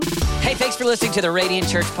Hey, thanks for listening to the Radiant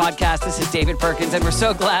Church podcast. This is David Perkins, and we're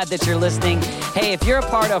so glad that you're listening. Hey, if you're a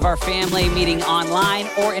part of our family meeting online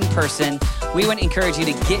or in person, we want to encourage you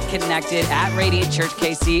to get connected at Radiant Church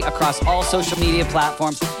KC across all social media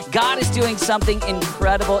platforms. God is doing something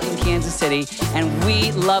incredible in Kansas City, and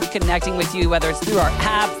we love connecting with you, whether it's through our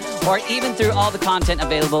app or even through all the content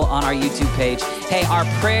available on our YouTube page. Hey, our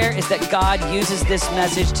prayer is that God uses this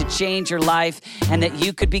message to change your life and that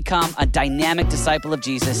you could become a dynamic disciple of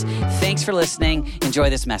Jesus. Thanks for listening.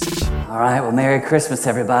 Enjoy this message. All right, well, Merry Christmas,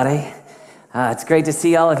 everybody. It's great to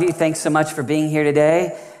see all of you. Thanks so much for being here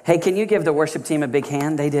today. Hey, can you give the worship team a big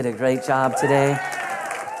hand? They did a great job today.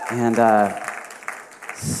 And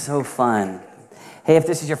so fun. Hey, if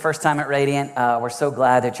this is your first time at Radiant, we're so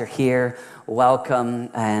glad that you're here. Welcome.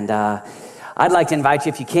 And I'd like to invite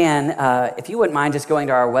you, if you can, if you wouldn't mind just going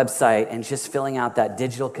to our website and just filling out that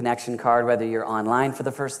digital connection card, whether you're online for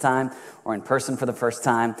the first time or in person for the first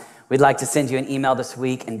time. We'd like to send you an email this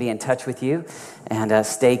week and be in touch with you and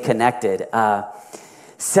stay connected.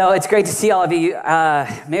 So it's great to see all of you.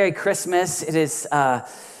 Merry Christmas. It is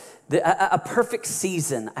a perfect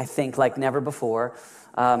season, I think, like never before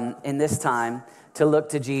in this time to look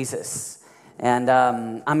to Jesus. And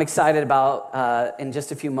I'm excited about, in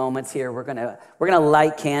just a few moments here, we're gonna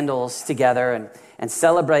light candles together and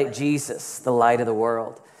celebrate Jesus, the light of the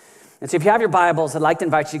world. And so if you have your Bibles, I'd like to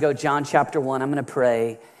invite you to go John chapter 1. I'm gonna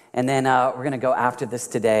pray, and then we're gonna go after this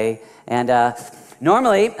today. And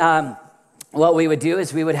normally, what we would do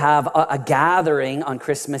is we would have a gathering on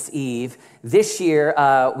Christmas Eve. This year,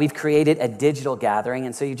 we've created a digital gathering,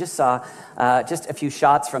 and so you just saw just a few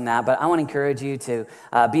shots from that, but I want to encourage you to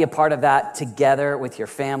be a part of that together with your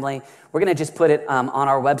family. We're going to just put it on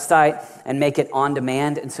our website and make it on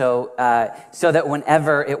demand, and so that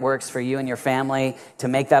whenever it works for you and your family to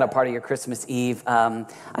make that a part of your Christmas Eve, I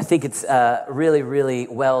think it's really, really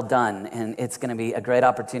well done, and it's going to be a great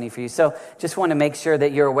opportunity for you. So just want to make sure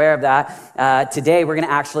that you're aware of that. Today, we're going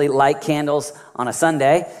to actually light candles on a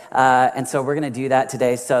Sunday, and so we're going to do that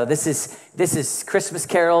today. So this is Christmas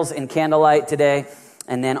carols and candlelight today.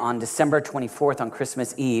 And then on December 24th, on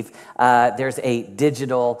Christmas Eve, there's a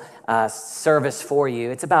digital service for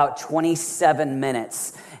you. It's about 27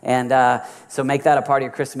 minutes. And so make that a part of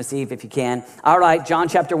your Christmas Eve if you can. All right, John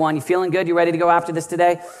chapter 1. You feeling good? You ready to go after this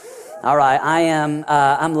today? All right, I am.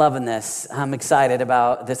 I'm loving this. I'm excited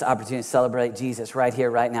about this opportunity to celebrate Jesus right here,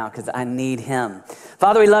 right now, because I need him.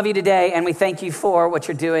 Father, we love you today, and we thank you for what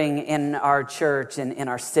you're doing in our church and in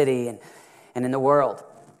our city and in the world.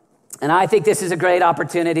 And I think this is a great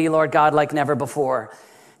opportunity, Lord God, like never before,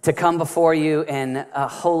 to come before you in a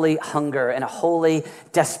holy hunger and a holy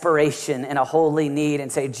desperation and a holy need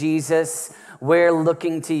and say, Jesus, we're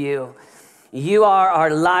looking to you. You are our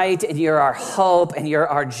light and you're our hope and you're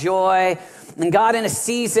our joy. And God, in a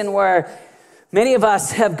season where many of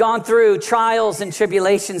us have gone through trials and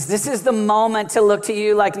tribulations, this is the moment to look to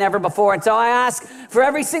you like never before. And so I ask for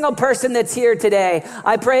every single person that's here today,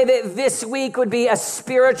 I pray that this week would be a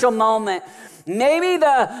spiritual moment. Maybe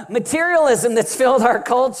the materialism that's filled our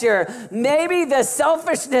culture, maybe the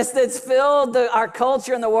selfishness that's filled our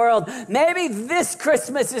culture and the world, maybe this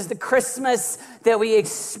Christmas is the Christmas that we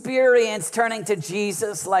experience turning to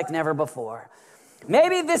Jesus like never before.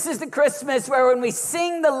 Maybe this is the Christmas where when we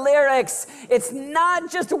sing the lyrics, it's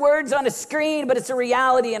not just words on a screen, but it's a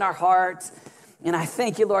reality in our heart. And I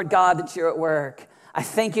thank you, Lord God, that you're at work. I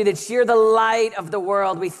thank you that you're the light of the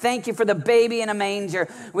world. We thank you for the baby in a manger.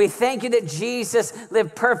 We thank you that Jesus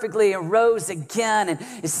lived perfectly and rose again and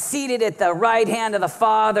is seated at the right hand of the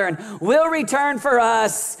Father and will return for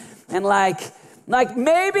us. And like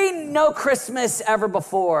maybe no Christmas ever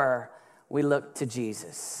before, we look to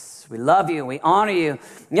Jesus. We love you. We honor you.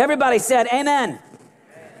 And everybody said, amen.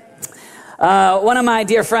 One of my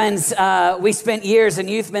dear friends, we spent years in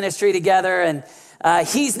youth ministry together, and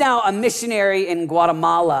he's now a missionary in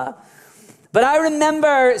Guatemala. But I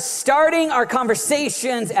remember starting our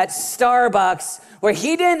conversations at Starbucks where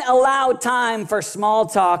he didn't allow time for small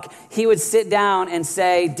talk. He would sit down and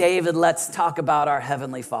say, David, let's talk about our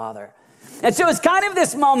Heavenly Father. And so it's kind of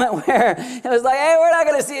this moment where it was like, hey, we're not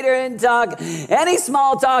going to sit here and talk any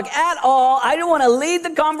small talk at all. I don't want to lead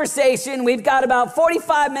the conversation. We've got about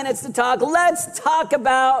 45 minutes to talk. Let's talk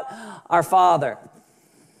about our Father.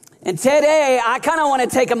 And today, I kind of want to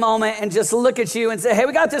take a moment and just look at you and say, hey,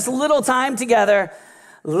 we got this little time together.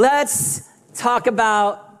 Let's talk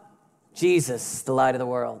about Jesus, the light of the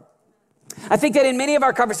world. I think that in many of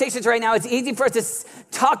our conversations right now, it's easy for us to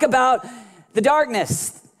talk about the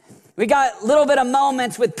darkness. We got a little bit of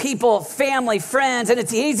moments with people, family, friends, and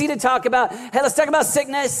it's easy to talk about, hey, let's talk about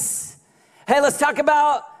sickness. Hey, let's talk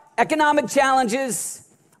about economic challenges.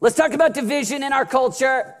 Let's talk about division in our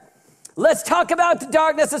culture. Let's talk about the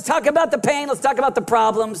darkness. Let's talk about the pain. Let's talk about the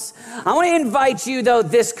problems. I want to invite you, though,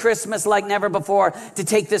 this Christmas, like never before, to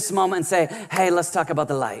take this moment and say, hey, let's talk about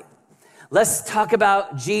the light. Let's talk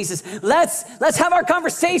about Jesus. Let's have our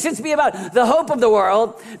conversations be about the hope of the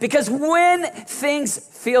world, because when things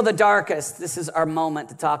feel the darkest, this is our moment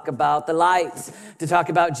to talk about the light, to talk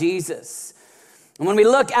about Jesus. And when we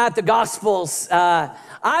look at the Gospels,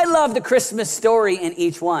 I love the Christmas story in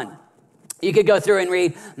each one. You could go through and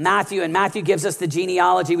read Matthew, and Matthew gives us the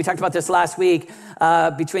genealogy. We talked about this last week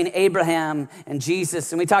between Abraham and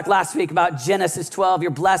Jesus. And we talked last week about Genesis 12. You're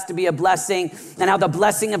blessed to be a blessing, and how the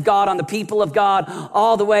blessing of God on the people of God,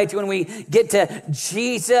 all the way to when we get to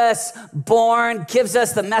Jesus born, gives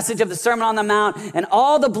us the message of the Sermon on the Mount and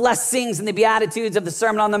all the blessings and the Beatitudes of the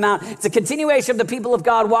Sermon on the Mount. It's a continuation of the people of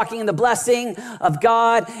God walking in the blessing of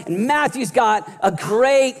God. And Matthew's got a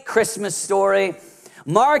great Christmas story.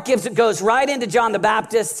 Mark goes right into John the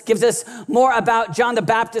Baptist, gives us more about John the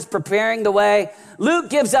Baptist preparing the way. Luke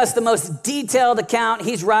gives us the most detailed account.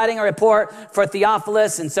 He's writing a report for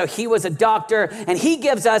Theophilus, and so he was a doctor, and he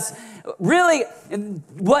gives us really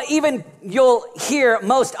what even you'll hear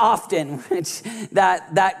most often, which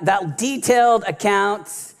that detailed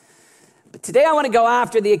account. But today I want to go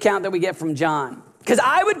after the account that we get from John, because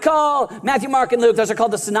I would call Matthew, Mark, and Luke, those are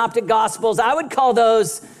called the Synoptic Gospels. I would call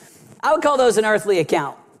those an earthly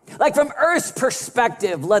account. Like from Earth's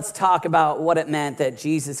perspective, let's talk about what it meant that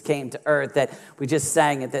Jesus came to earth, that we just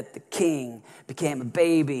sang it, that the king became a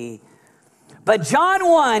baby. But John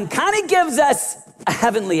 1 kind of gives us a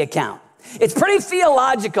heavenly account. It's pretty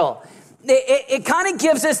theological. It kind of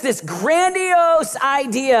gives us this grandiose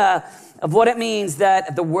idea of what it means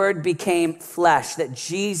that the Word became flesh, that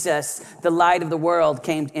Jesus, the light of the world,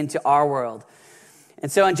 came into our world.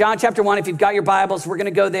 And so in John chapter 1, if you've got your Bibles, we're going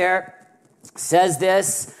to go there. It says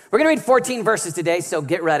this. We're going to read 14 verses today, so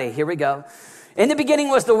get ready. Here we go. In the beginning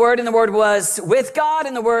was the Word, and the Word was with God,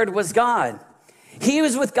 and the Word was God. He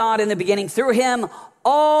was with God in the beginning. Through him,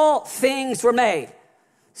 all things were made.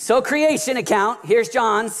 So creation account, here's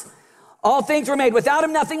John's. All things were made. Without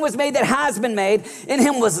him, nothing was made that has been made. In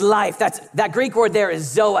him was life. That Greek word there is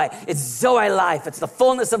Zoe. It's Zoe life. It's the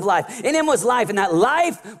fullness of life. In him was life, and that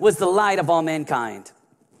life was the light of all mankind.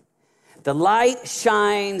 The light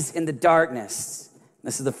shines in the darkness.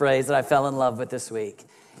 This is the phrase that I fell in love with this week.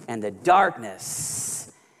 And the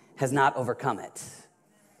darkness has not overcome it.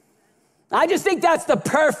 I just think that's the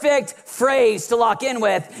perfect phrase to lock in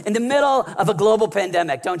with in the middle of a global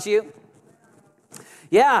pandemic, don't you?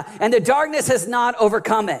 Yeah, and the darkness has not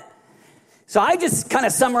overcome it. So I just kind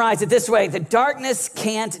of summarize it this way. The darkness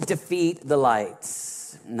can't defeat the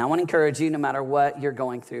light. And I want to encourage you, no matter what you're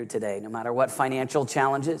going through today, no matter what financial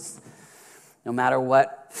challenges, no matter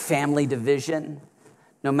what family division,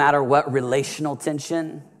 no matter what relational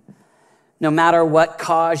tension, no matter what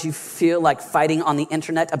cause you feel like fighting on the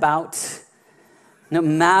internet about, no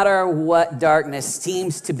matter what darkness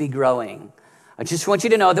seems to be growing, I just want you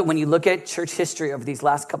to know that when you look at church history over these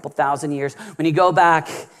last couple thousand years, when you go back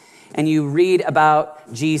and you read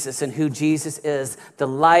about Jesus and who Jesus is, the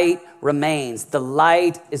light remains. The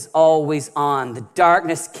light is always on. The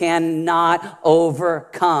darkness cannot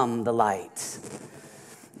overcome the light.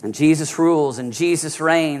 And Jesus rules and Jesus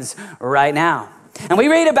reigns right now. And we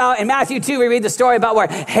read about, in Matthew 2, we read the story about where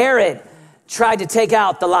Herod tried to take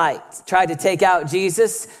out the light, tried to take out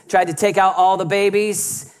Jesus, tried to take out all the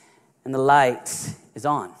babies, and the light is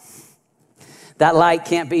on. That light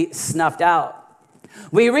can't be snuffed out.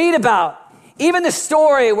 We read about even the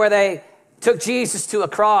story where they took Jesus to a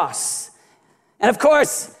cross. And of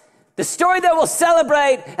course, the story that we'll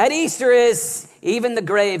celebrate at Easter is even the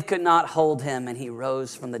grave could not hold him, and he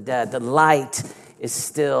rose from the dead. The light is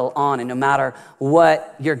still on, and no matter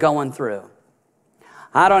what you're going through.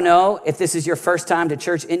 I don't know if this is your first time to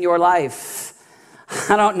church in your life.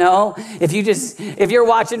 I don't know if you're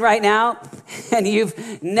watching right now and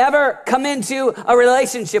you've never come into a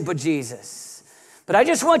relationship with Jesus. But I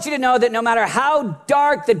just want you to know that no matter how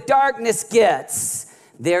dark the darkness gets,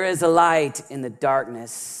 there is a light in the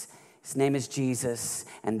darkness. His name is Jesus,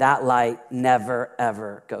 and that light never,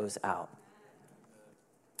 ever goes out.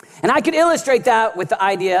 And I could illustrate that with the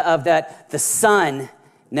idea of that the sun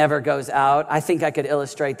never goes out. I think I could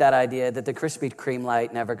illustrate that idea that the Krispy Kreme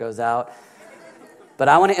light never goes out. But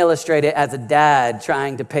I want to illustrate it as a dad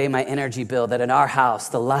trying to pay my energy bill, that in our house,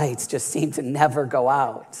 the lights just seem to never go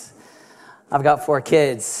out. I've got 4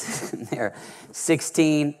 kids. They're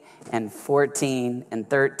 16 and 14 and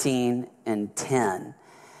 13 and 10.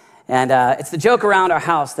 And it's the joke around our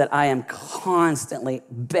house that I am constantly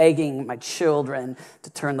begging my children to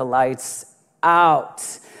turn the lights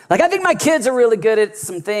out. Like, I think my kids are really good at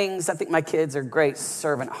some things. I think my kids are great,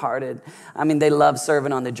 servant-hearted. I mean, they love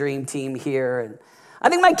serving on the dream team here. And I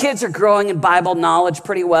think my kids are growing in Bible knowledge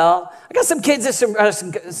pretty well. I got some kids that are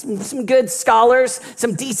some good scholars,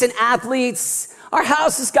 some decent athletes. Our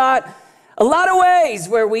house has got a lot of ways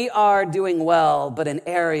where we are doing well, but an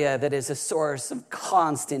area that is a source of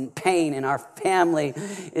constant pain in our family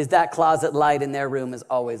is that closet light in their room is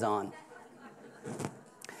always on.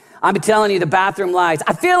 I'm telling you, the bathroom lights.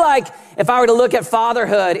 I feel like if I were to look at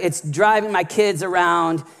fatherhood, it's driving my kids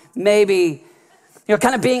around, maybe,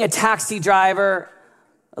 kind of being a taxi driver,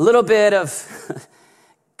 a little bit of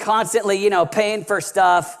constantly, paying for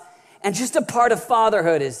stuff. And just a part of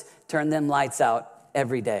fatherhood is turn them lights out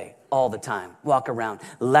every day, all the time. Walk around,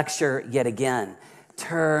 lecture yet again.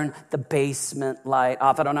 Turn the basement light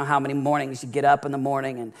off. I don't know how many mornings you get up in the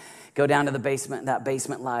morning and go down to the basement. That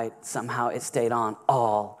basement light, somehow it stayed on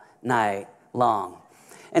all night long.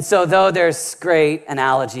 And so though there's great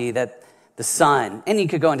analogy that the sun, and you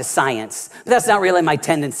could go into science, but that's not really my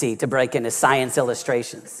tendency to break into science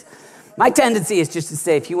illustrations. My tendency is just to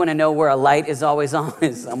say, if you want to know where a light is always on,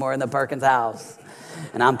 it's somewhere in the Perkins house,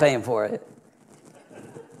 and I'm paying for it.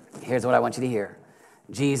 Here's what I want you to hear.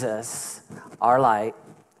 Jesus, our light.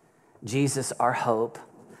 Jesus, our hope.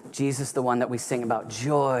 Jesus, the one that we sing about,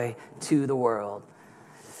 joy to the world.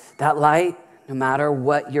 That light, no matter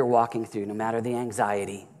what you're walking through, no matter the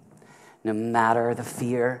anxiety, no matter the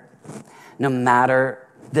fear, no matter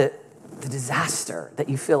the disaster that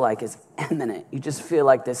you feel like is imminent, you just feel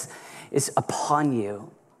like this is upon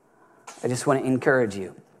you, I just want to encourage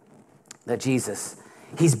you that Jesus,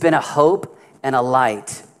 he's been a hope and a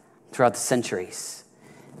light throughout the centuries.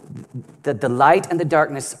 That the light and the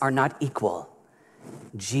darkness are not equal.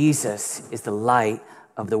 Jesus is the light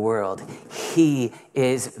of the world. He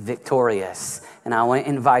is victorious. And I want to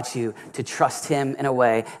invite you to trust him in a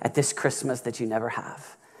way at this Christmas that you never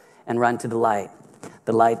have. And run to the light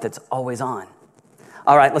that's always on.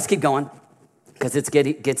 All right, let's keep going, because it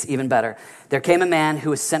gets even better. There came a man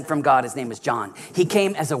who was sent from God. His name was John. He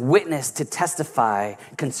came as a witness to testify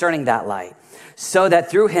concerning that light, so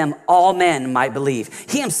that through him all men might believe.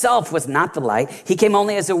 He himself was not the light. He came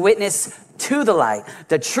only as a witness to the light.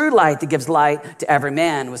 The true light that gives light to every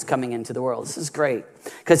man was coming into the world. This is great,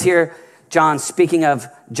 because here John, speaking of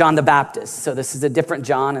John the Baptist. So this is a different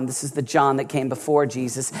John, and this is the John that came before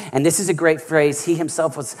Jesus. And this is a great phrase. He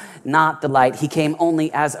himself was not the light. He came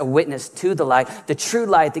only as a witness to the light. The true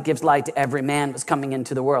light that gives light to every man was coming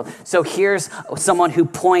into the world. So here's someone who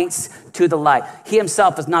points to the light. He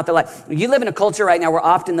himself is not the light. You live in a culture right now where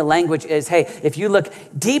often the language is, hey, if you look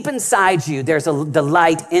deep inside you, there's the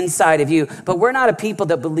light inside of you. But we're not a people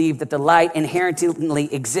that believe that the light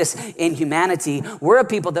inherently exists in humanity. We're a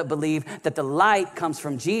people that believe that the light comes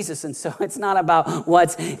from Jesus. And so it's not about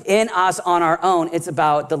what's in us on our own. It's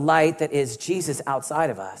about the light that is Jesus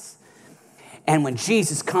outside of us. And when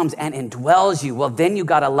Jesus comes and indwells you, well, then you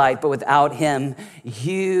got a light, but without him,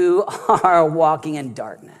 you are walking in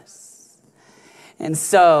darkness. And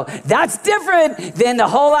so that's different than the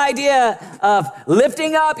whole idea of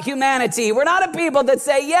lifting up humanity. We're not a people that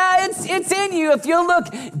say, yeah, it's in you. If you look,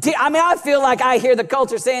 I feel like I hear the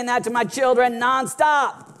culture saying that to my children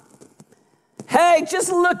nonstop. Hey, just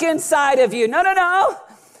look inside of you. No.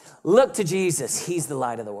 Look to Jesus. He's the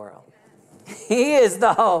light of the world. He is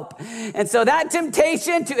the hope. And so that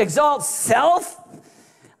temptation to exalt self,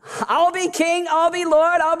 I'll be king, I'll be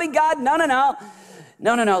Lord, I'll be God.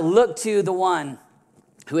 No. Look to the one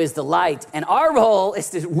who is the light. And our role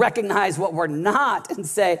is to recognize what we're not and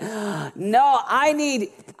say, no, I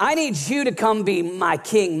need you to come be my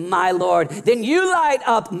king, my Lord. Then you light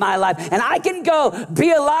up my life. And I can go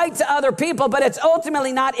be a light to other people, but it's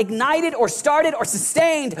ultimately not ignited or started or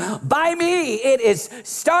sustained by me. It is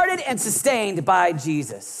started and sustained by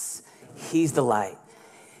Jesus. He's the light.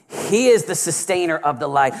 He is the sustainer of the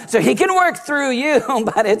light. So he can work through you,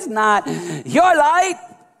 but it's not your light.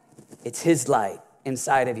 It's his light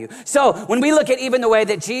inside of you. So when we look at even the way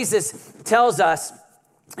that Jesus tells us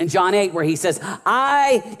in John 8, where he says,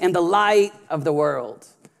 I am the light of the world.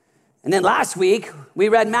 And then last week, we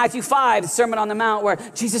read Matthew 5, the Sermon on the Mount, where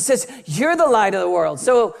Jesus says, you're the light of the world.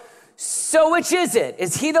 So which is it?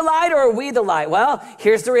 Is he the light or are we the light? Well,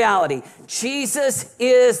 here's the reality. Jesus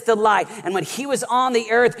is the light. And when he was on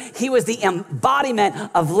the earth, he was the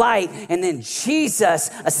embodiment of light. And then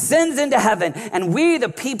Jesus ascends into heaven, and we, the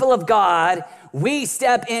people of God, we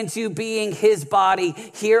step into being his body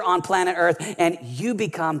here on planet Earth, and you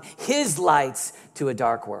become his lights to a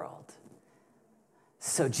dark world.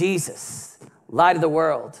 So Jesus, light of the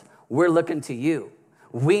world, we're looking to you.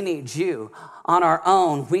 We need you. On our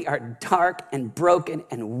own, we are dark and broken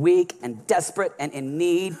and weak and desperate and in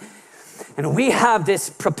need. And we have this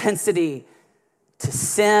propensity to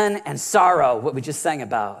sin and sorrow, what we just sang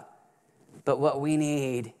about. But what we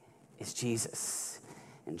need is Jesus.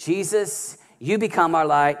 And Jesus, you become our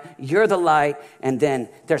light, you're the light, and then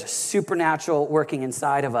there's a supernatural working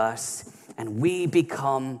inside of us, and we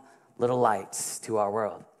become little lights to our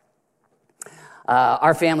world.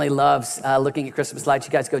 Our family loves looking at Christmas lights.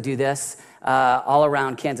 You guys go do this all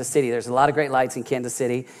around Kansas City. There's a lot of great lights in Kansas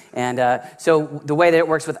City. And so the way that it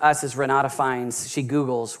works with us is Renata finds, she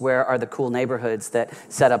Googles where are the cool neighborhoods that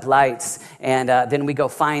set up lights. And then we go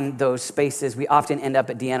find those spaces. We often end up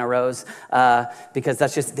at Deanna Rose because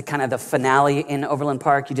that's just the kind of the finale in Overland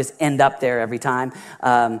Park. You just end up there every time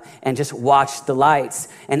and just watch the lights.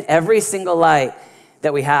 And every single light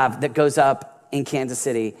that we have that goes up in Kansas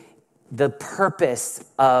City, the purpose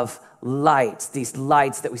of lights, these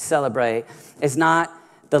lights that we celebrate, is not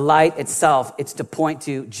the light itself, it's to point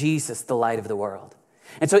to Jesus, the light of the world.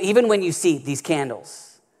 And so even when you see these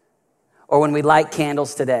candles, or when we light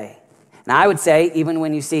candles today, and I would say even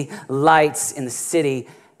when you see lights in the city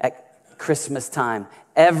at Christmas time,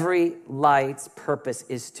 every light's purpose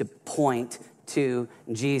is to point to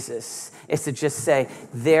Jesus. It's to just say,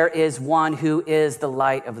 there is one who is the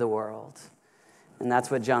light of the world. And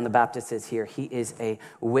that's what John the Baptist is here. He is a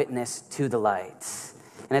witness to the light.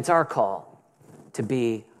 And it's our call to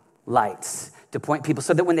be lights, to point people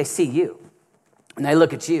so that when they see you, when they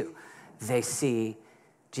look at you, they see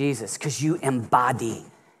Jesus, because you embody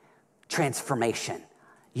transformation.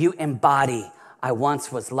 You embody, I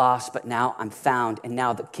once was lost, but now I'm found. And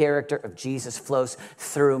now the character of Jesus flows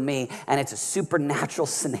through me. And it's a supernatural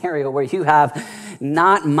scenario where you have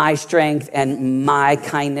not my strength and my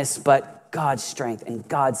kindness, but God's strength and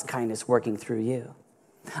God's kindness working through you.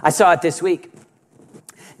 I saw it this week.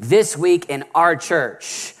 This week in our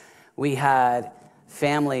church, we had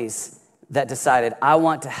families that decided, I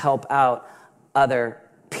want to help out other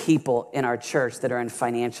people in our church that are in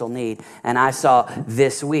financial need. And I saw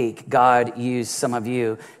this week, God used some of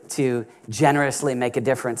you to generously make a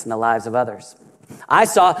difference in the lives of others. I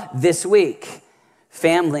saw this week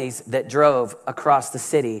families that drove across the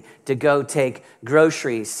city to go take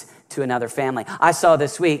groceries to another family. I saw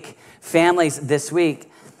this week families this week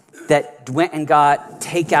that went and got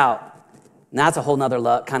takeout. And that's a whole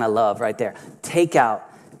nother kind of love right there. Takeout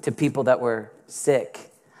to people that were sick.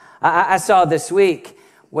 I saw this week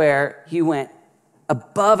where you went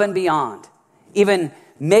above and beyond. Even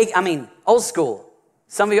old school.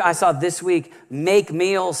 Some of you I saw this week make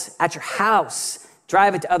meals at your house,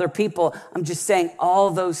 drive it to other people. I'm just saying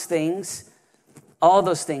all those things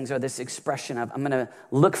are this expression of, I'm going to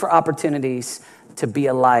look for opportunities to be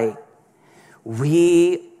a light.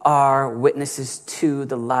 We are witnesses to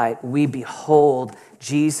the light. We behold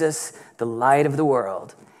Jesus, the light of the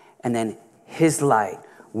world, and then his light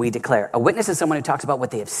we declare. A witness is someone who talks about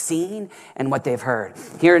what they have seen and what they've heard.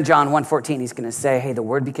 Here in John 1:14, he's going to say, hey, the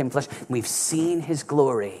word became flesh. We've seen his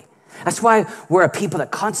glory. That's why we're a people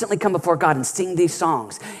that constantly come before God and sing these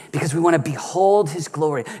songs, because we want to behold his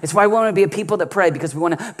glory. It's why we want to be a people that pray, because we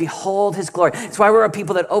want to behold his glory. It's why we're a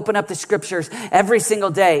people that open up the scriptures every single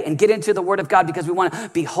day and get into the word of God, because we want to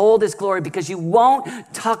behold his glory, because you won't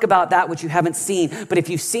talk about that which you haven't seen. But if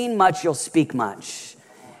you've seen much, you'll speak much.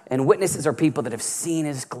 And witnesses are people that have seen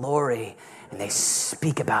his glory and they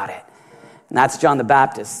speak about it. And that's John the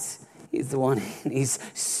Baptist. He's the one, he's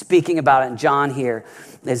speaking about it. And John here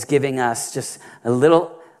is giving us just a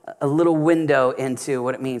little window into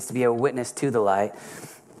what it means to be a witness to the light.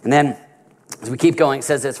 And then as we keep going, it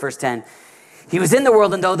says this, verse 10, he was in the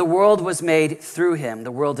world, and though the world was made through him,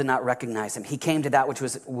 the world did not recognize him. He came to that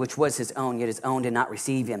which was his own, yet his own did not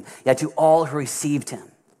receive him. Yet to all who received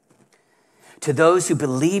him, to those who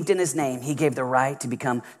believed in his name, he gave the right to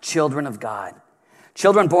become children of God.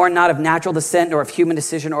 Children born not of natural descent, nor of human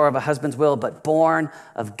decision, or of a husband's will, but born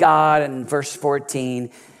of God. And verse 14,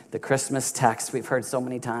 the Christmas text we've heard so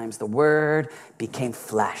many times, the word became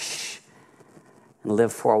flesh and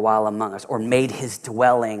lived for a while among us, or made his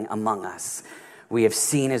dwelling among us. We have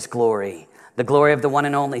seen his glory, the glory of the one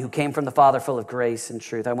and only who came from the Father, full of grace and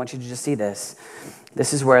truth. I want you to just see this.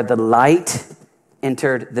 This is where the light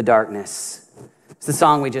entered the darkness. It's the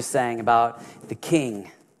song we just sang about the king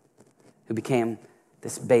who became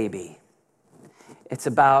this baby. It's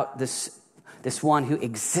about this one who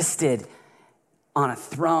existed on a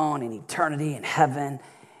throne in eternity in heaven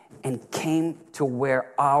and came to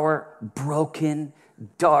where our broken,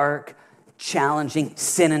 dark, challenging,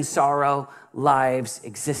 sin and sorrow lives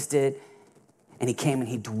existed. And he came and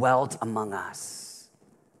he dwelt among us.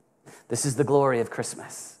 This is the glory of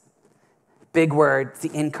Christmas. Big word, it's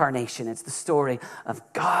the incarnation. It's the story of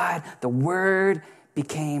God. The Word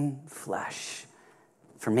became flesh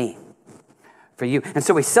for me, for you. And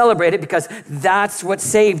so we celebrate it because that's what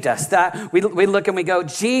saved us. That we look and we go,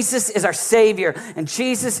 Jesus is our Savior, and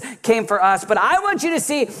Jesus came for us. But I want you to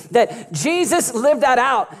see that Jesus lived that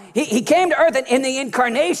out. He came to earth, and in the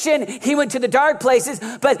incarnation, he went to the dark places.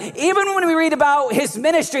 But even when we read about his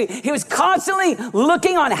ministry, he was constantly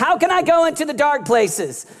looking on, how can I go into the dark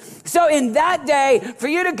places? So in that day, for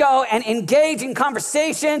you to go and engage in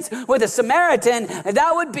conversations with a Samaritan,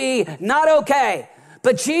 that would be not okay.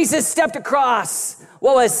 But Jesus stepped across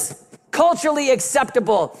what was culturally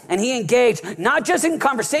acceptable, and he engaged not just in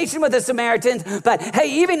conversation with the Samaritans, but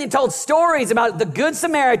hey, even he told stories about the Good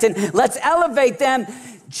Samaritan. Let's elevate them.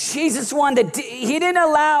 Jesus wanted to, he didn't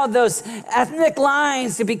allow those ethnic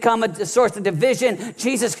lines to become a source of division.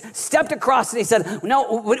 Jesus stepped across and he said,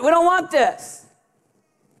 no, we don't want this.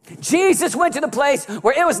 Jesus went to the place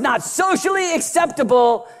where it was not socially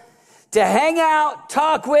acceptable to hang out,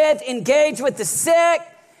 talk with, engage with the sick.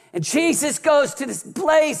 And Jesus goes to this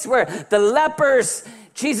place where the lepers,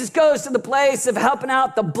 Jesus goes to the place of helping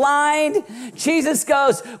out the blind. Jesus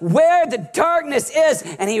goes where the darkness is,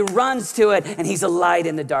 and he runs to it, and he's a light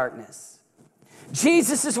in the darkness.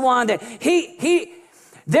 Jesus is one that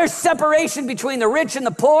there's separation between the rich and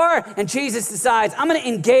the poor, and Jesus decides, I'm going to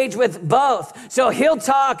engage with both. So he'll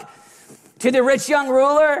talk to the rich young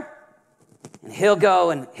ruler, and he'll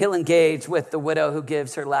go and he'll engage with the widow who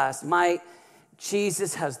gives her last mite.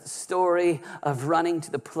 Jesus has the story of running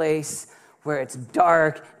to the place where it's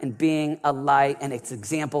dark and being a light, and it's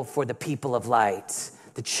example for the people of light,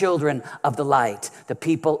 the children of the light, the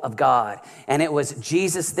people of God. And it was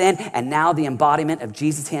Jesus then, and now the embodiment of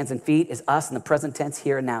Jesus' hands and feet is us in the present tense,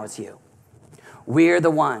 here and now is you. We're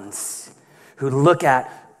the ones who look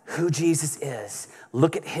at who Jesus is,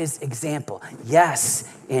 look at his example. Yes,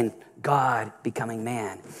 in God becoming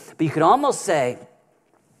man. But you could almost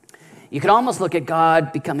look at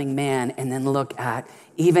God becoming man and then look at,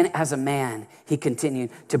 even as a man, he continued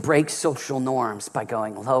to break social norms by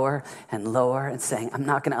going lower and lower and saying, I'm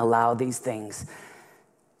not going to allow these things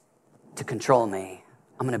to control me.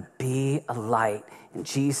 I'm going to be a light. And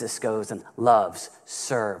Jesus goes and loves,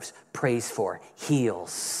 serves, prays for,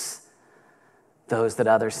 heals those that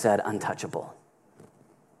others said untouchable.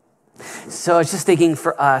 So I was just thinking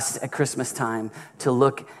for us at Christmas time to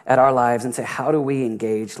look at our lives and say, how do we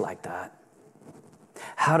engage like that?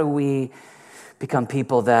 How do we become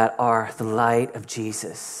people that are the light of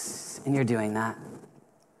Jesus? And you're doing that.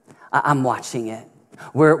 I'm watching it.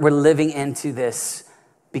 We're living into this,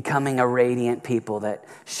 becoming a radiant people that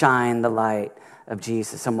shine the light of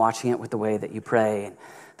Jesus. I'm watching it with the way that you pray and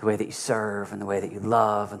the way that you serve and the way that you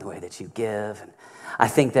love and the way that you give. And I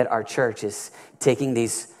think that our church is taking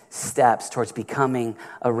these steps towards becoming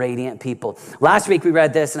a radiant people. Last week we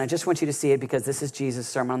read this, and I just want you to see it because this is Jesus'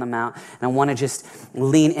 Sermon on the Mount, and I want to just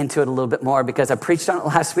lean into it a little bit more because I preached on it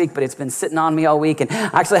last week, but it's been sitting on me all week, and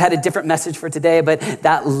I actually had a different message for today, but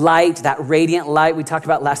that light, that radiant light we talked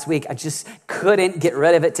about last week, I just couldn't get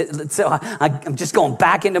rid of it, so I'm just going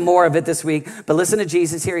back into more of it this week. But listen to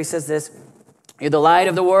Jesus here. He says this, you're the light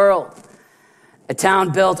of the world. A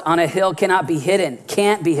town built on a hill cannot be hidden,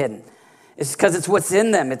 can't be hidden. It's because it's what's in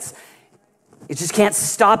them. It just can't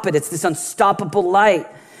stop it. It's this unstoppable light.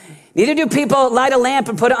 Neither do people light a lamp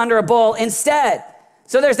and put it under a bowl instead.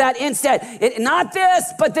 So there's that instead. Not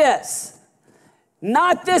this, but this.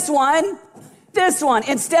 Not this one, this one.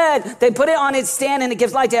 Instead, they put it on its stand and it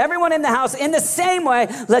gives light to everyone in the house. In the same way,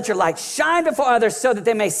 let your light shine before others so that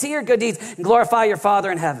they may see your good deeds and glorify your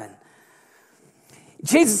Father in heaven.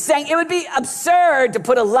 Jesus is saying it would be absurd to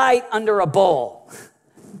put a light under a bowl.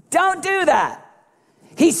 Don't do that.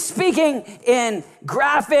 He's speaking in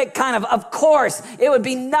graphic kind of course, it would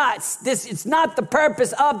be nuts. It's not the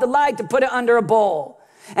purpose of the light to put it under a bowl.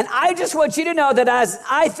 And I just want you to know that as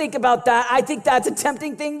I think about that, I think that's a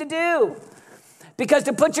tempting thing to do. Because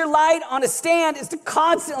to put your light on a stand is to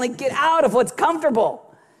constantly get out of what's comfortable.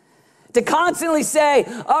 To constantly say,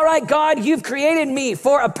 all right, God, you've created me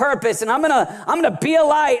for a purpose, and I'm gonna be a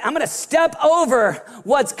light. I'm gonna step over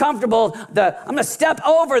what's comfortable. I'm gonna step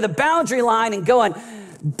over the boundary line and go and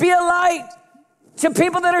be a light to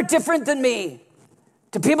people that are different than me,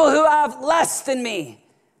 to people who have less than me,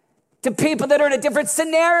 to people that are in a different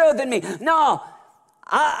scenario than me. No,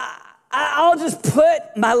 I'll just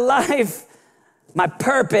put my life, my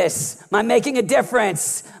purpose, my making a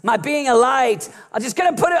difference, my being a light, I'm just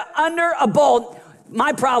gonna put it under a bowl.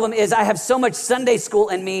 My problem is I have so much Sunday school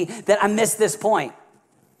in me that I miss this point.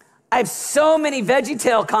 I have so many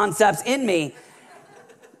VeggieTale concepts in me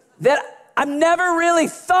that I've never really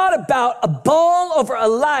thought about a bowl over a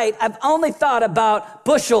light. I've only thought about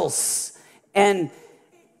bushels and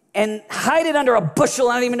hide it under a bushel.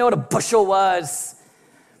 I don't even know what a bushel was.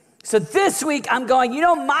 So this week I'm going,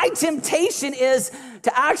 my temptation is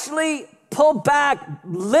to actually pull back,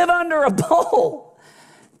 live under a bowl.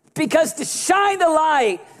 Because to shine the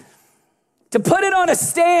light, to put it on a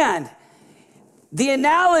stand, the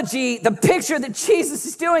analogy, the picture that Jesus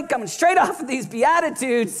is doing coming straight off of these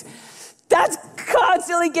Beatitudes, that's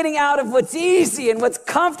constantly getting out of what's easy and what's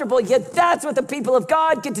comfortable, yet that's what the people of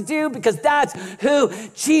God get to do because that's who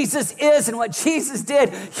Jesus is and what Jesus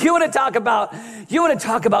did. You want to talk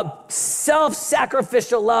about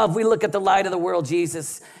self-sacrificial love. We look at the light of the world,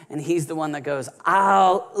 Jesus, and he's the one that goes,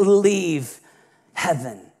 I'll leave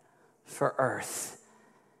heaven for earth.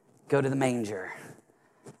 Go to the manger.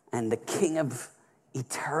 And the King of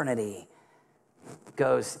eternity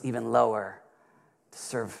goes even lower to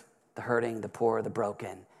serve the hurting, the poor, the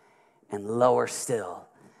broken, and lower still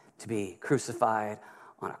to be crucified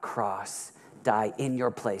on a cross, die in your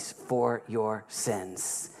place for your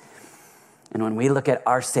sins. And when we look at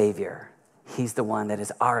our Savior, he's the one that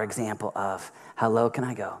is our example of how low can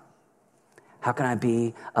I go? How can I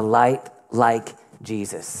be a light like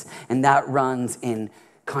Jesus? And that runs in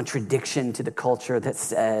contradiction to the culture that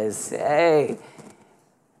says, hey,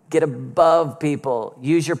 get above people.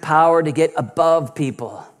 Use your power to get above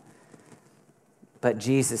people. But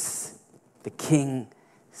Jesus, the King,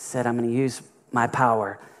 said, I'm going to use my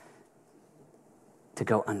power to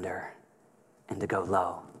go under and to go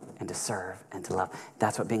low and to serve and to love.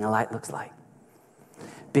 That's what being a light looks like.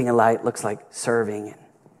 Being a light looks like serving and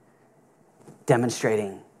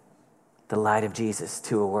demonstrating the light of Jesus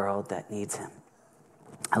to a world that needs him.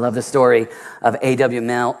 I love the story of A.W.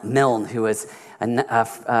 Milne, who was a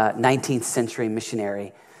 19th century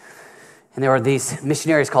missionary. And there were these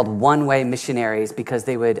missionaries called one-way missionaries because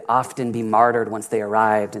they would often be martyred once they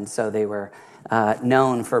arrived. And so they were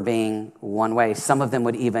known for being one way. Some of them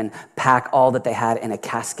would even pack all that they had in a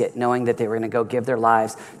casket, knowing that they were going to go give their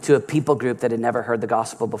lives to a people group that had never heard the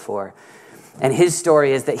gospel before. And his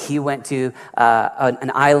story is that he went to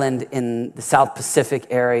an island in the South Pacific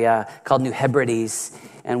area called New Hebrides.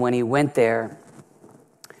 And when he went there,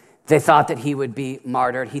 they thought that he would be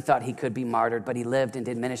martyred. He thought he could be martyred, but he lived and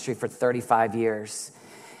did ministry for 35 years.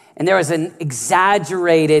 And there was an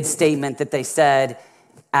exaggerated statement that they said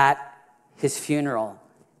at his funeral,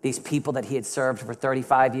 these people that he had served for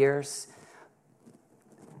 35 years.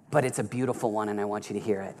 But it's a beautiful one, and I want you to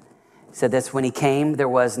hear it. He said this: when he came, there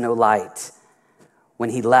was no light.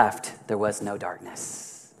 When he left, there was no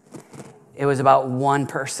darkness. It was about one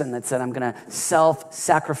person that said, I'm going to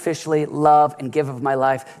self-sacrificially love and give of my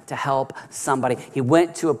life to help somebody. He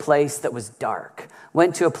went to a place that was dark,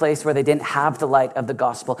 went to a place where they didn't have the light of the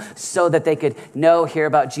gospel so that they could hear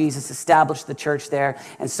about Jesus, establish the church there,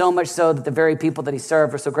 and so much so that the very people that he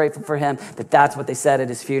served were so grateful for him that that's what they said at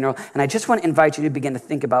his funeral. And I just want to invite you to begin to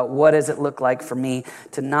think about what does it look like for me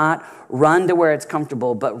to not run to where it's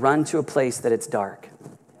comfortable, but run to a place that it's dark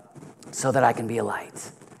so that I can be a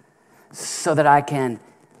light. So that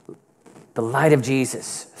the light of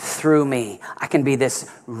Jesus through me, I can be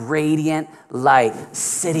this radiant light,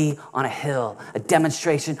 city on a hill, a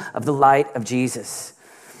demonstration of the light of Jesus.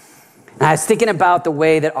 And I was thinking about the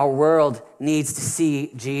way that our world needs to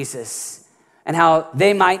see Jesus and how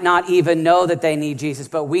they might not even know that they need Jesus,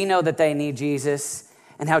 but we know that they need Jesus,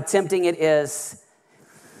 and how tempting it is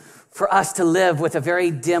for us to live with a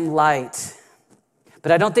very dim light.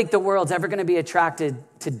 But I don't think the world's ever going to be attracted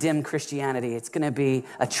to dim Christianity. It's going to be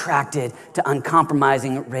attracted to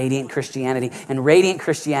uncompromising, radiant Christianity. And radiant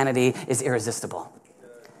Christianity is irresistible.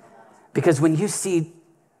 Because when you see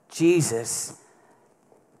Jesus,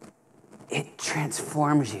 it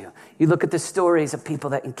transforms you. You look at the stories of people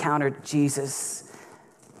that encountered Jesus,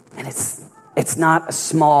 and it's not a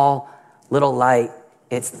small little light.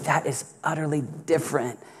 That is utterly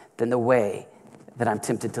different than the way that I'm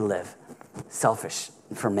tempted to live. Selfish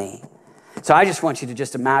for me. So I just want you to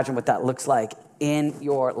just imagine what that looks like in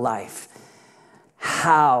your life.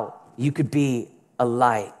 How you could be a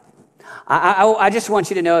light. I just want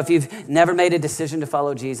you to know, if you've never made a decision to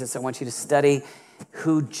follow Jesus, I want you to study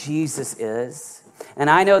who Jesus is. And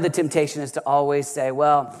I know the temptation is to always say,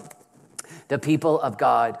 well, the people of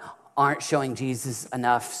God aren't showing Jesus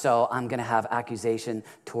enough, so I'm going to have accusation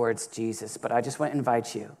towards Jesus. But I just want to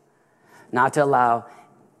invite you not to allow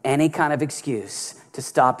any kind of excuse to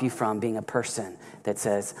stop you from being a person that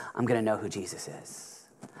says, I'm going to know who Jesus is.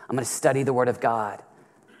 I'm going to study the Word of God.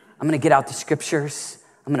 I'm going to get out the scriptures.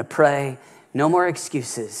 I'm going to pray. No more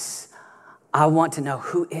excuses. I want to know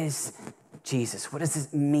who is Jesus? What does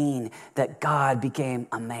it mean that God became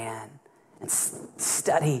a man? And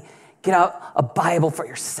study, get out a Bible for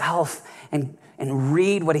yourself and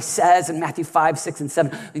read what he says in Matthew 5, 6, and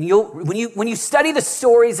 7. And when you study the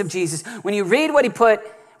stories of Jesus, when you read what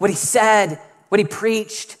he said, what he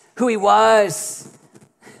preached, who he was,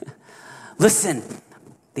 listen,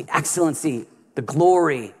 the excellency, the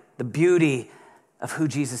glory, the beauty of who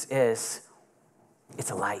Jesus is, it's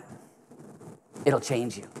a light. It'll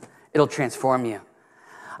change you. It'll transform you.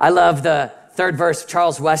 I love the third verse of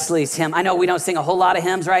Charles Wesley's hymn. I know we don't sing a whole lot of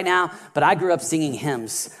hymns right now, but I grew up singing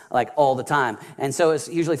hymns like all the time. And so it's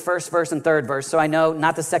usually first verse and third verse. So I know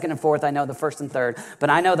not the second and fourth, I know the first and third, but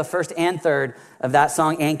I know the first and third of that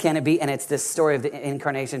song, And Can It Be? And it's this story of the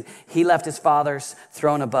incarnation. He left his Father's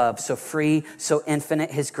throne above, so free, so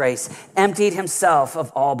infinite his grace, emptied himself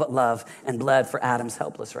of all but love and bled for Adam's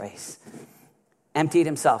helpless race. Emptied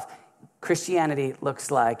himself. Christianity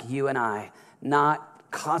looks like you and I, not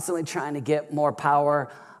constantly trying to get more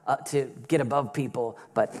power to get above people,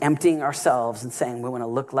 but emptying ourselves and saying we want to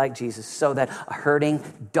look like Jesus so that a hurting,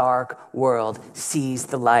 dark world sees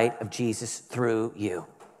the light of Jesus through you.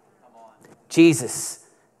 Jesus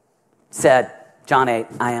said, John 8,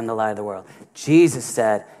 I am the light of the world. Jesus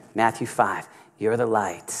said, Matthew 5, you're the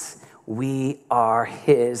lights. We are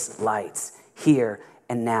his lights here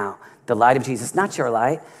and now. The light of Jesus, not your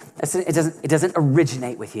light. It doesn't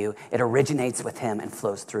originate with you. It originates with him and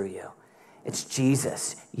flows through you. It's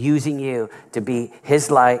Jesus using you to be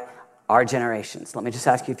his light, our generations. Let me just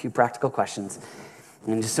ask you a few practical questions.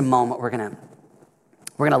 In just a moment, we're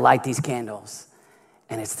gonna light these candles.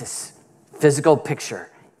 And it's this physical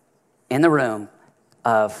picture in the room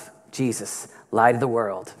of Jesus, light of the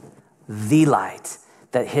world, the light,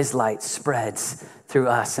 that his light spreads through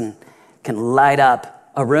us and can light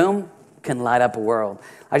up a room, can light up a world.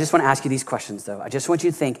 I just want to ask you these questions, though. I just want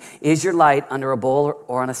you to think, is your light under a bowl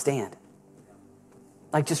or on a stand?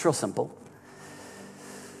 Like, just real simple.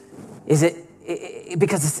 Is it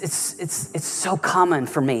because it's so common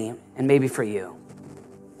for me, and maybe for you,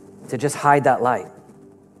 to just hide that light.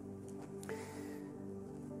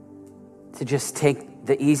 To just take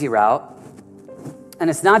the easy route. And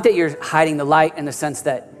it's not that you're hiding the light in the sense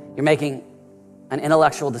that you're making an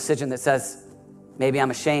intellectual decision that says, maybe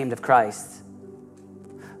I'm ashamed of Christ.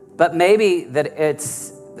 But maybe that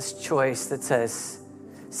it's this choice that says,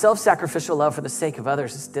 self-sacrificial love for the sake of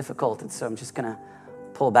others is difficult, and so I'm just going to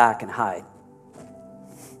pull back and hide.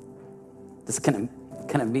 Just going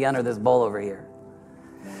to be under this bowl over here.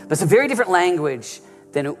 But it's a very different language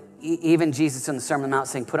than even Jesus in the Sermon on the Mount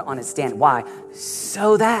saying, put it on its stand. Why?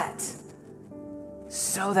 So that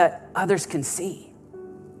others can see.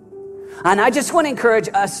 And I just want to encourage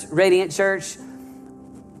us, Radiant Church,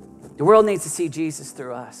 the world needs to see Jesus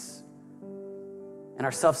through us and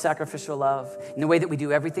our self-sacrificial love, in the way that we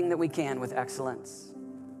do everything that we can with excellence,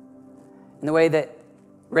 in the way that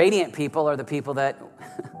Radiant people are the people that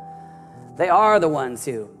they are the ones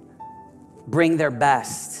who bring their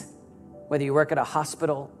best, whether you work at a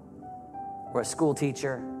hospital or a school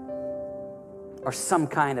teacher or some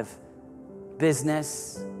kind of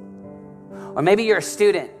business, or maybe you're a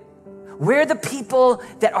student. We're the people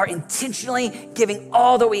that are intentionally giving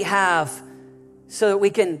all that we have so that we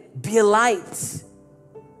can be a light.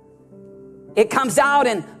 It comes out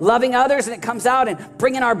in loving others, and it comes out in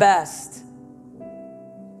bringing our best.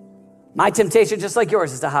 My temptation, just like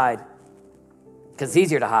yours, is to hide, because it's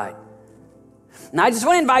easier to hide. And I just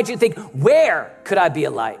want to invite you to think, where could I be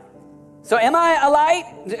a light? So am I a light,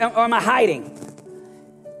 or am I hiding?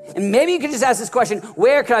 And maybe you could just ask this question,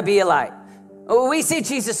 where could I be a light? We see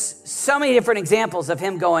Jesus, so many different examples of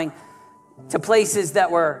him going to places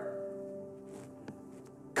that were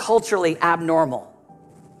culturally abnormal.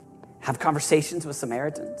 Have conversations with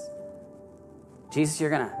Samaritans. Jesus, you're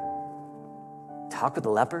going to talk with the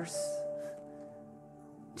lepers?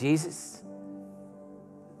 Jesus,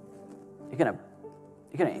 you're going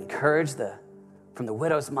to encourage from the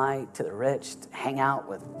widow's mite to the rich to hang out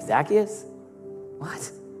with Zacchaeus?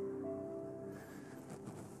 What?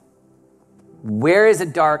 Where is a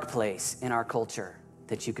dark place in our culture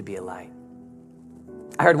that you could be a light?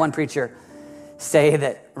 I heard one preacher say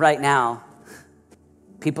that right now,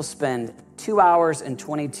 people spend 2 hours and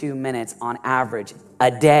 22 minutes on average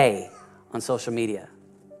a day on social media.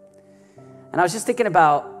 And I was just thinking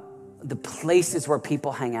about the places where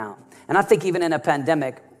people hang out. And I think even in a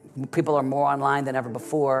pandemic, people are more online than ever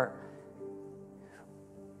before.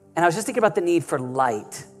 And I was just thinking about the need for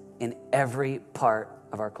light in every part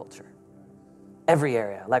of our culture. Every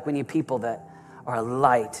area. Like we need people that are a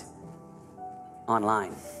light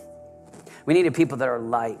online. We need people that are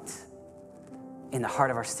light in the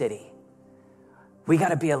heart of our city. We got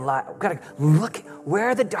to be a light. We got to look, where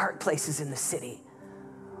are the dark places in the city?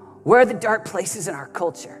 Where are the dark places in our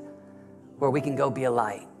culture where we can go be a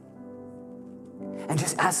light? And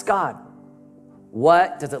just ask God,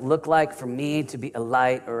 what does it look like for me to be a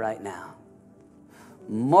light right now?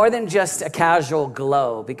 More than just a casual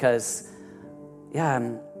glow, because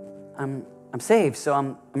I'm saved, so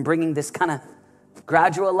I'm bringing this kind of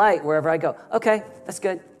gradual light wherever I go. Okay, that's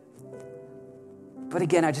good. But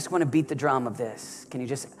again, I just want to beat the drum of this. Can you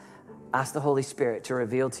just ask the Holy Spirit to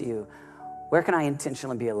reveal to you, where can I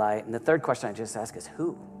intentionally be a light? And the third question I just ask is,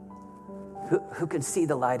 who? Who can see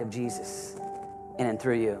the light of Jesus in and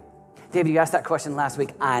through you? David, you asked that question last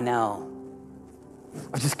week. I know.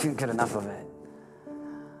 I just couldn't get enough of it.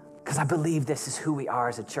 Because I believe this is who we are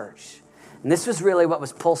as a church. And this was really what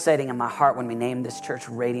was pulsating in my heart when we named this church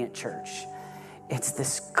Radiant Church. It's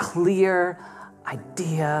this clear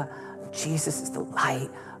idea Jesus is the light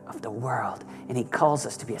of the world, and he calls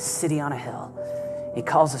us to be a city on a hill. He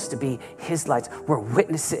calls us to be his lights. We're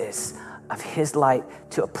witnesses of his light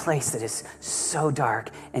to a place that is so dark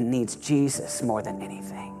and needs Jesus more than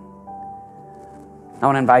anything. I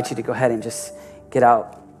want to invite you to go ahead and just get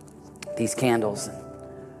out these candles.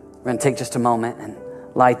 We're going to take just a moment and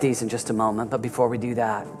light these in just a moment. But before we do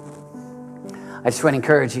that, I just want to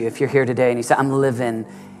encourage you, if you're here today and you say, I'm living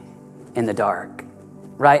in the dark.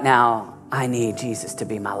 Right now, I need Jesus to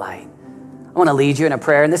be my light. I want to lead you in a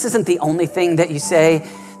prayer. And this isn't the only thing that you say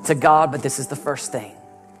to God, but this is the first thing.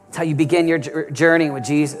 It's how you begin your journey with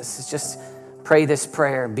Jesus. It's just pray this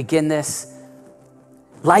prayer. Begin this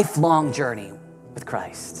lifelong journey with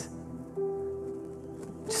Christ.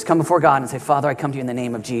 Just come before God and say, Father, I come to you in the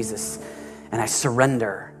name of Jesus, and I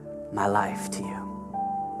surrender my life to you.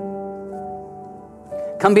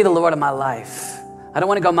 Come be the Lord of my life. I don't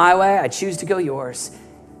want to go my way. I choose to go yours.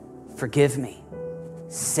 Forgive me,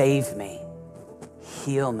 save me,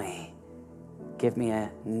 heal me, give me a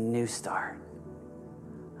new start.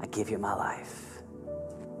 I give you my life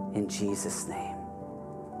in Jesus' name.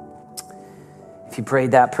 If you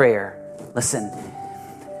prayed that prayer, listen,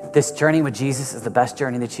 this journey with Jesus is the best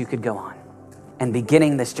journey that you could go on. And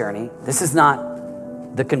beginning this journey, this is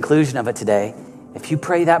not the conclusion of it today. If you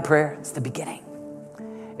pray that prayer, it's the beginning.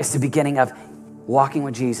 It's the beginning of walking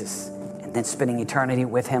with Jesus and then spending eternity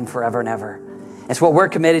with him forever and ever. It's what we're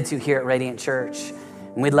committed to here at Radiant Church.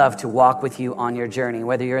 And we'd love to walk with you on your journey,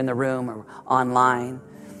 whether you're in the room or online.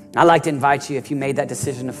 I'd like to invite you, if you made that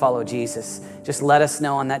decision to follow Jesus, just let us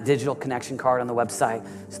know on that digital connection card on the website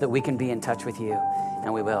so that we can be in touch with you,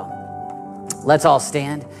 and we will. Let's all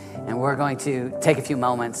stand, and we're going to take a few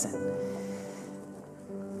moments, and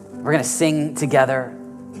we're going to sing together.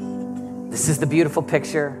 This is the beautiful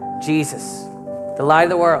picture, Jesus, the light of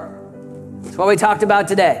the world. It's what we talked about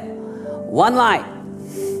today. One light.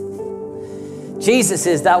 Jesus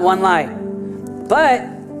is that one light. But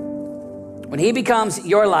when he becomes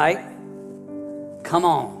your light, come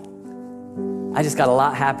on. I just got a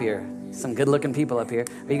lot happier. Some good looking people up here.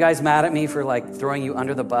 Are you guys mad at me for throwing you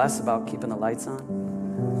under the bus about keeping the lights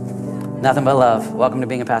on? Nothing but love. Welcome to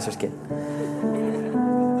being a pastor's kid.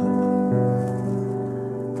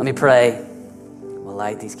 Let me pray. We'll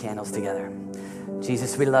light these candles together.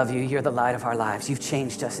 Jesus, we love you. You're the light of our lives. You've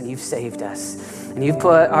changed us and you've saved us. And you've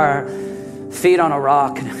put our feet on a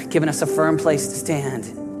rock and given us a firm place to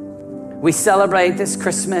stand. We celebrate this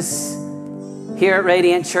Christmas here at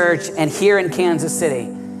Radiant Church and here in Kansas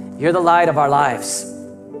City. You're the light of our lives.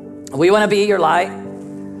 We want to be your light.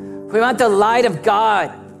 We want the light of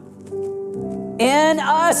God in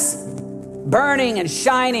us, burning and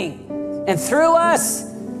shining, and through us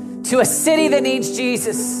to a city that needs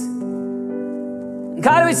Jesus.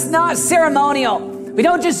 God, it's not ceremonial. We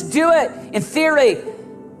don't just do it in theory.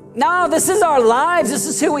 No, this is our lives. This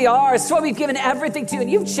is who we are. It's what we've given everything to.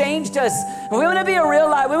 And you've changed us. And we want to be a real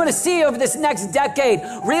light. We want to see over this next decade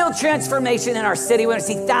real transformation in our city. We want to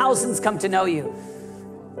see thousands come to know you.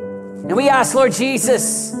 And we ask, Lord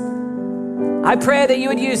Jesus, I pray that you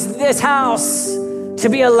would use this house to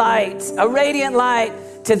be a light, a radiant light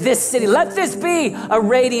to this city. Let this be a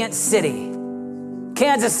radiant city.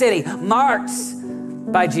 Kansas City, marked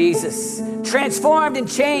by Jesus, transformed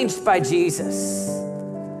and changed by Jesus.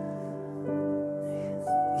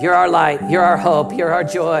 You're our light, you're our hope, you're our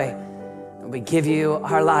joy. And we give you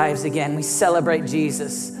our lives again. We celebrate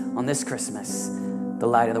Jesus on this Christmas, the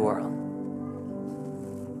light of the world.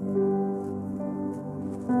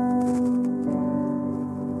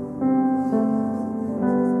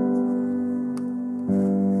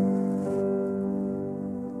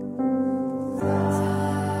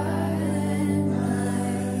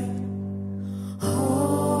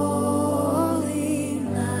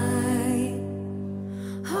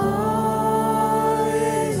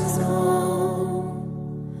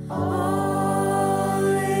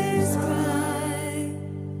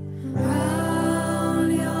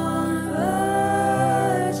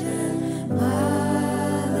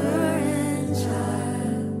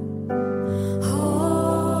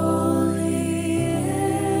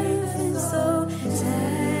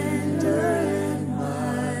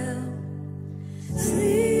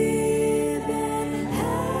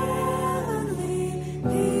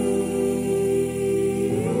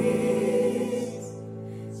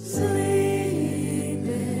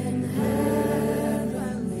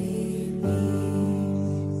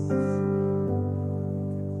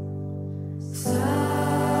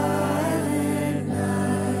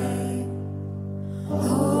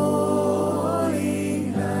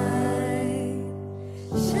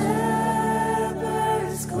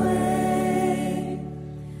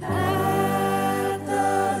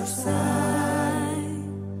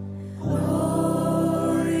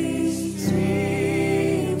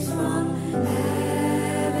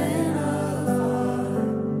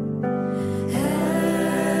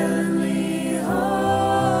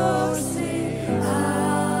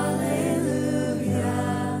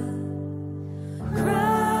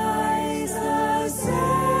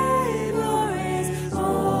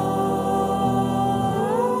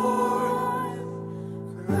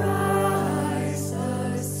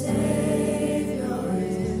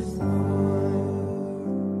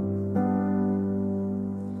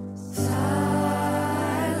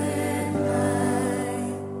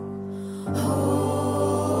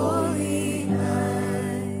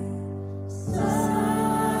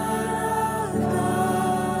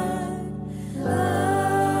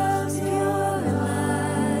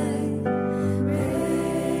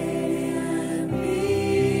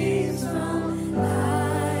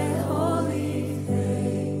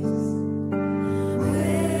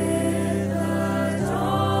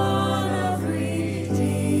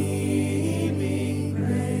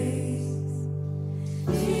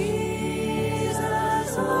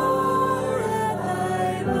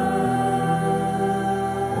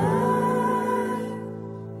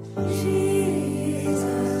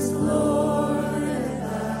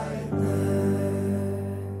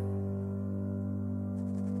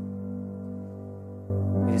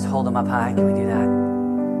 hold them up high. Can we do that?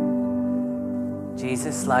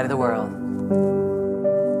 Jesus, light of the world.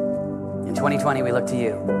 In 2020, we look to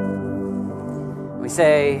you. We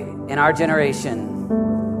say, in our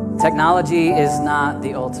generation, technology is not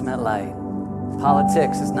the ultimate light.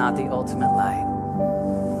 Politics is not the ultimate light.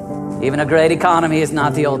 Even a great economy is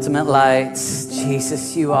not the ultimate light.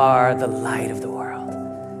 Jesus, you are the light of the world.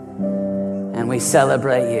 And we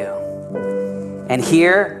celebrate you. And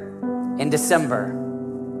here in December,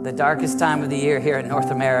 the darkest time of the year here in North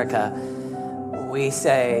America, we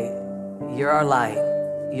say, you're our light,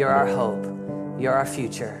 you're our hope, you're our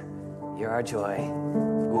future, you're our joy.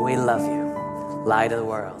 We love you, light of the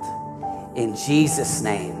world. In Jesus'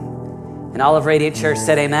 name. And all of Radiant Church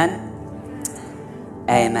said amen.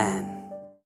 Amen.